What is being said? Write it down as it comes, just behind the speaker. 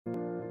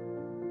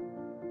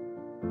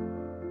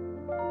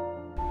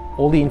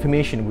all the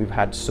information we've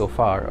had so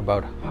far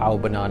about how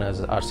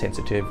bananas are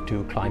sensitive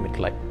to climate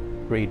like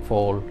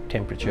rainfall,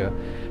 temperature,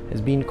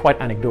 has been quite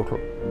anecdotal.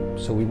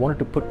 So we wanted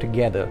to put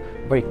together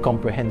a very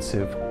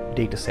comprehensive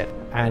data set.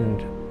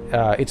 And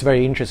it's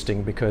very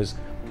interesting because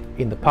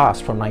in the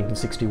past, from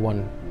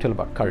 1961 till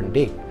about current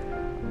day,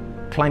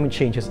 climate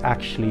change has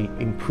actually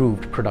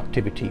improved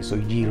productivity, so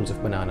yields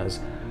of bananas,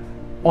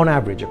 on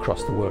average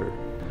across the world.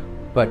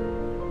 But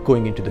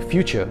going into the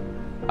future,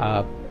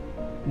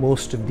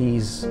 most of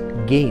these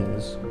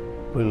gains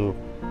will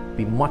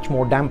be much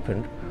more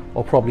dampened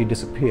or probably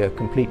disappear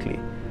completely.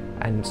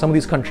 And some of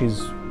these countries,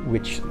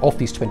 of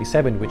these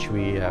 27 which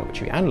we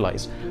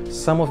analyzed,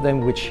 some of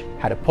them which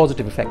had a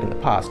positive effect in the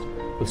past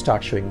will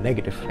start showing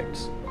negative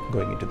effects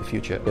going into the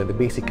future. They're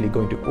basically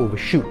going to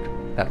overshoot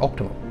that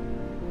optimum,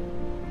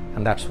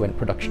 and that's when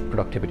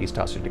productivity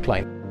starts to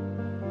decline.